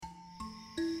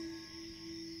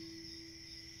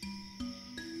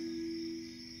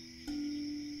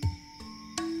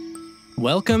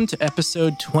Welcome to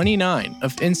episode 29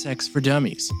 of Insects for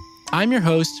Dummies. I'm your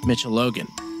host, Mitchell Logan,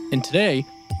 and today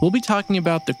we'll be talking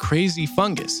about the crazy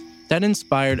fungus that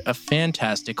inspired a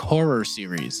fantastic horror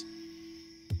series.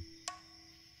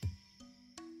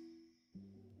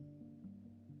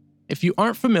 If you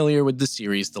aren't familiar with the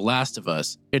series The Last of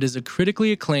Us, it is a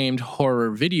critically acclaimed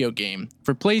horror video game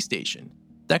for PlayStation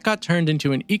that got turned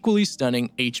into an equally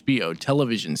stunning HBO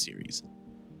television series.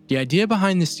 The idea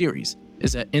behind the series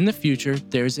is that in the future,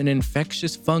 there's an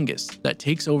infectious fungus that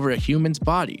takes over a human's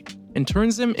body and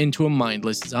turns them into a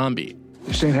mindless zombie.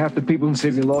 They're saying half the people in the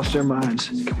city lost their minds.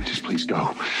 Can we just please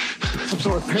go? Some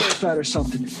sort of parasite or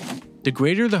something. The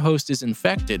greater the host is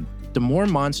infected, the more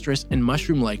monstrous and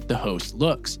mushroom-like the host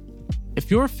looks. If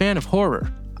you're a fan of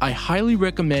horror, I highly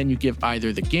recommend you give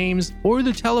either the games or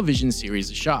the television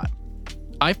series a shot.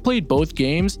 I've played both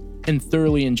games and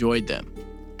thoroughly enjoyed them.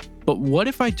 But what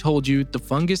if I told you the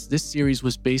fungus this series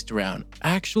was based around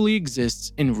actually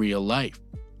exists in real life?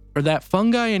 Or that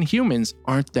fungi and humans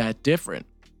aren't that different?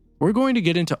 We're going to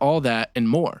get into all that and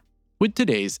more with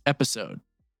today's episode.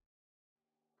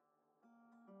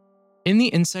 In the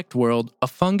insect world, a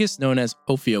fungus known as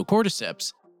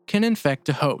Ophiocordyceps can infect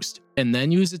a host and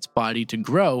then use its body to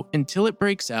grow until it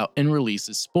breaks out and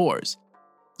releases spores.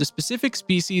 The specific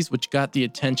species which got the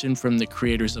attention from the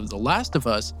creators of The Last of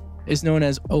Us is known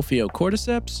as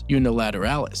Ophiocordyceps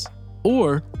unilateralis,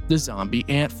 or the zombie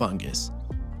ant fungus.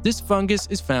 This fungus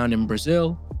is found in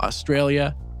Brazil,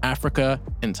 Australia, Africa,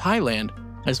 and Thailand,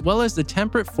 as well as the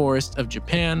temperate forests of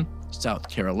Japan, South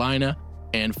Carolina,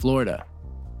 and Florida.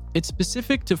 It's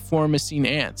specific to formicine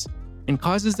ants and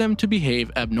causes them to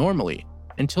behave abnormally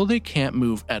until they can't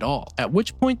move at all, at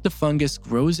which point the fungus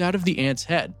grows out of the ant's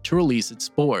head to release its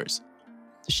spores.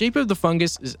 The shape of the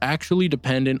fungus is actually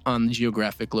dependent on the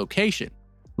geographic location,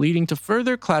 leading to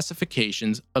further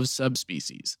classifications of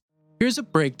subspecies. Here's a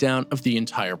breakdown of the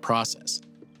entire process.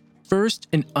 First,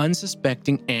 an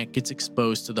unsuspecting ant gets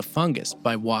exposed to the fungus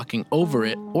by walking over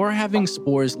it or having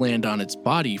spores land on its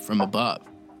body from above.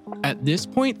 At this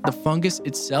point, the fungus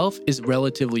itself is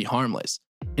relatively harmless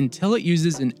until it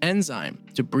uses an enzyme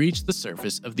to breach the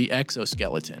surface of the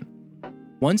exoskeleton.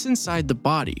 Once inside the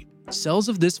body, cells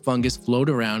of this fungus float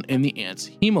around in the ant's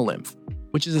hemolymph,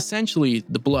 which is essentially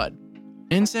the blood.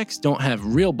 Insects don't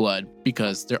have real blood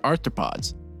because they're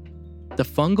arthropods. The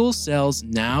fungal cells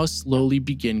now slowly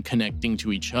begin connecting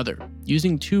to each other,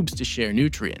 using tubes to share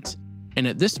nutrients. And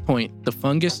at this point, the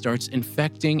fungus starts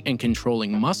infecting and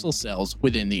controlling muscle cells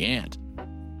within the ant.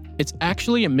 It's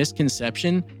actually a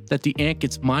misconception that the ant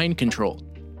gets mind controlled,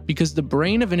 because the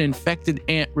brain of an infected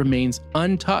ant remains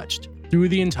untouched through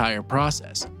the entire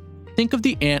process. Think of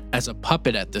the ant as a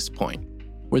puppet at this point,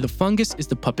 where the fungus is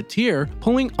the puppeteer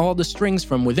pulling all the strings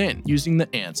from within using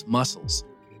the ant's muscles.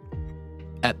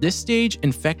 At this stage,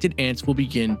 infected ants will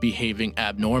begin behaving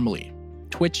abnormally,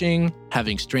 twitching,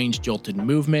 having strange jolted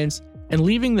movements, and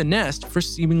leaving the nest for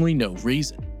seemingly no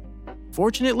reason.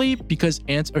 Fortunately, because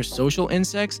ants are social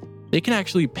insects, they can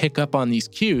actually pick up on these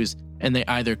cues and they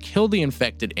either kill the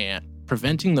infected ant,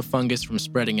 preventing the fungus from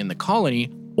spreading in the colony,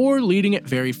 or leading it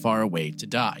very far away to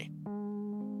die.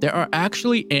 There are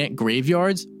actually ant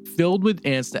graveyards filled with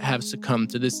ants that have succumbed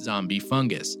to this zombie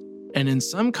fungus, and in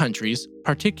some countries,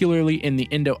 particularly in the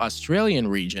Indo-Australian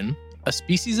region, a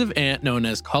species of ant known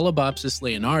as Colobopsis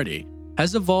leonardi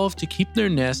has evolved to keep their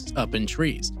nests up in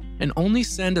trees and only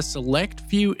send a select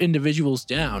few individuals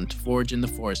down to forage in the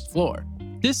forest floor.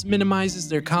 This minimizes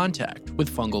their contact with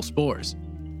fungal spores.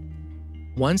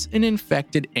 Once an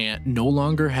infected ant no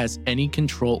longer has any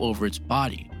control over its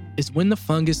body, is when the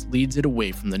fungus leads it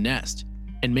away from the nest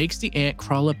and makes the ant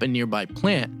crawl up a nearby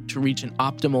plant to reach an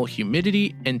optimal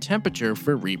humidity and temperature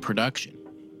for reproduction.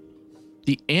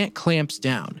 The ant clamps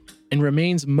down and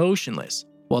remains motionless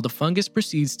while the fungus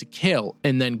proceeds to kill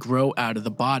and then grow out of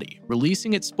the body,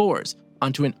 releasing its spores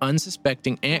onto an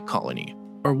unsuspecting ant colony,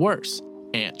 or worse,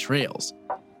 ant trails.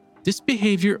 This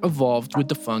behavior evolved with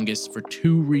the fungus for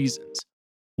two reasons.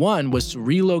 One was to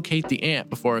relocate the ant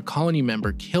before a colony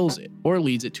member kills it or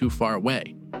leads it too far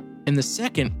away. And the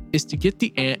second is to get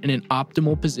the ant in an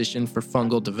optimal position for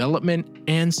fungal development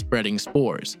and spreading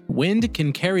spores. Wind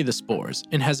can carry the spores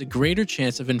and has a greater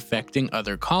chance of infecting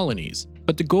other colonies.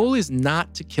 But the goal is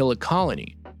not to kill a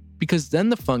colony, because then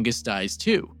the fungus dies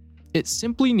too. It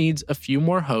simply needs a few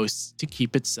more hosts to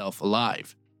keep itself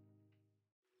alive.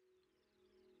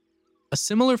 A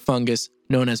similar fungus,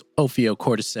 known as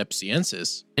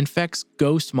Ophiocordyceps infects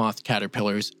ghost moth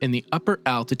caterpillars in the upper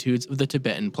altitudes of the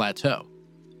Tibetan Plateau.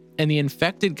 And the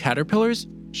infected caterpillars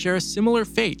share a similar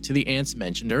fate to the ants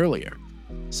mentioned earlier.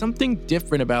 Something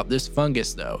different about this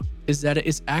fungus, though, is that it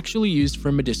is actually used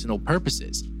for medicinal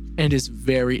purposes and is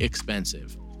very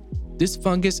expensive. This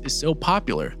fungus is so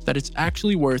popular that it's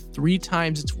actually worth 3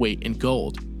 times its weight in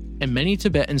gold, and many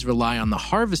Tibetans rely on the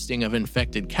harvesting of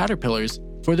infected caterpillars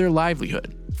for their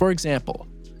livelihood. For example,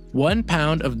 1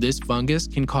 pound of this fungus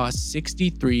can cost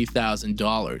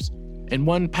 $63,000, and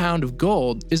 1 pound of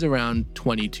gold is around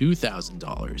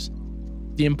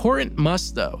 $22,000. The important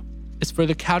must, though, is for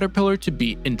the caterpillar to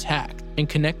be intact and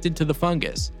connected to the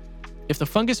fungus. If the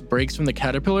fungus breaks from the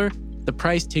caterpillar, the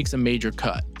price takes a major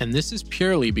cut, and this is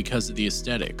purely because of the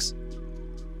aesthetics.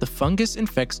 The fungus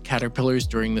infects caterpillars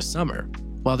during the summer,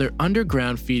 while they're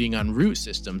underground feeding on root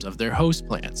systems of their host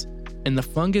plants, and the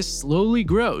fungus slowly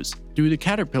grows through the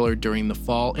caterpillar during the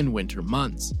fall and winter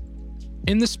months.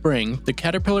 In the spring, the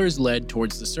caterpillar is led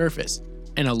towards the surface,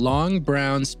 and a long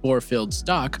brown spore-filled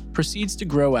stalk proceeds to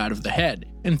grow out of the head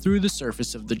and through the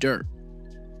surface of the dirt.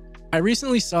 I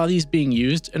recently saw these being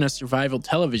used in a survival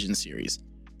television series.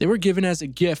 They were given as a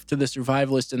gift to the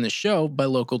survivalist in the show by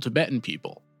local Tibetan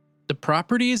people. The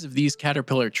properties of these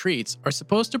caterpillar treats are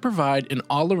supposed to provide an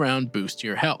all-around boost to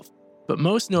your health, but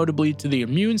most notably to the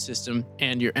immune system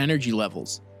and your energy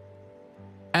levels.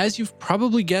 As you've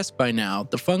probably guessed by now,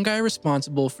 the fungi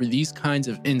responsible for these kinds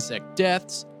of insect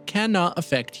deaths cannot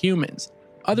affect humans,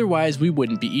 otherwise we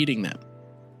wouldn't be eating them.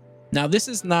 Now, this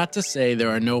is not to say there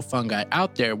are no fungi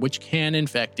out there which can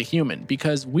infect a human,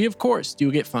 because we of course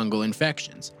do get fungal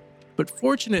infections. But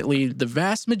fortunately, the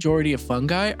vast majority of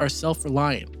fungi are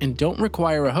self-reliant and don't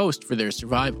require a host for their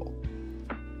survival.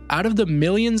 Out of the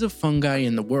millions of fungi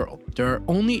in the world, there are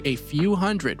only a few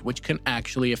hundred which can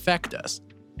actually affect us,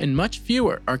 and much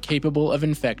fewer are capable of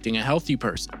infecting a healthy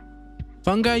person.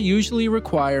 Fungi usually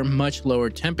require much lower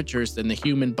temperatures than the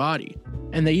human body,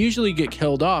 and they usually get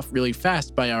killed off really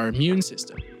fast by our immune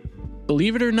system.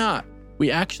 Believe it or not,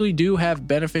 we actually do have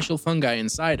beneficial fungi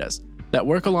inside us that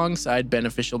work alongside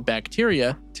beneficial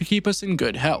bacteria to keep us in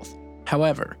good health.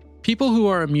 However, people who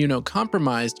are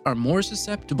immunocompromised are more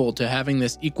susceptible to having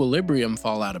this equilibrium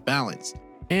fall out of balance,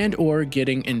 and/or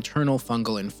getting internal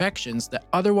fungal infections that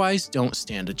otherwise don't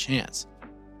stand a chance.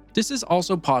 This is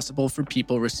also possible for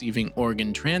people receiving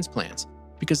organ transplants,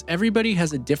 because everybody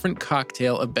has a different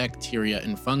cocktail of bacteria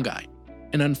and fungi.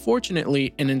 And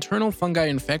unfortunately, an internal fungi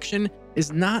infection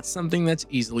is not something that's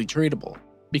easily treatable,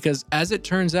 because as it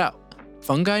turns out,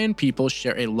 fungi and people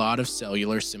share a lot of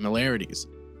cellular similarities.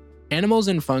 Animals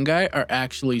and fungi are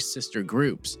actually sister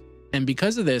groups, and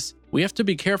because of this, we have to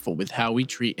be careful with how we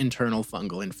treat internal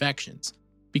fungal infections,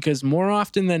 because more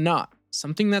often than not,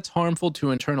 something that's harmful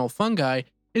to internal fungi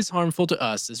is harmful to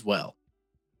us as well.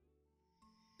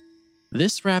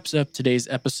 This wraps up today's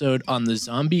episode on the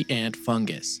zombie ant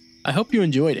fungus. I hope you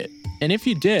enjoyed it, and if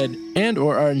you did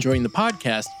and/or are enjoying the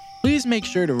podcast, please make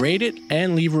sure to rate it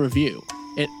and leave a review.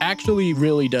 It actually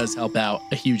really does help out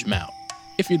a huge amount.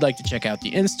 If you'd like to check out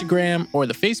the Instagram or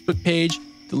the Facebook page,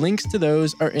 the links to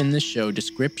those are in the show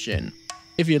description.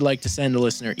 If you'd like to send a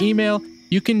listener email,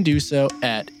 you can do so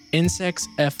at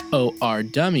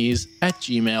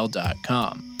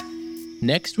insectsfordummies@gmail.com.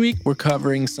 Next week, we're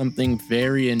covering something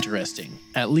very interesting,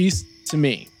 at least to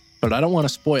me, but I don't want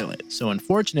to spoil it, so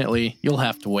unfortunately, you'll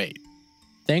have to wait.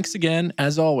 Thanks again,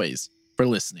 as always, for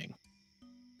listening.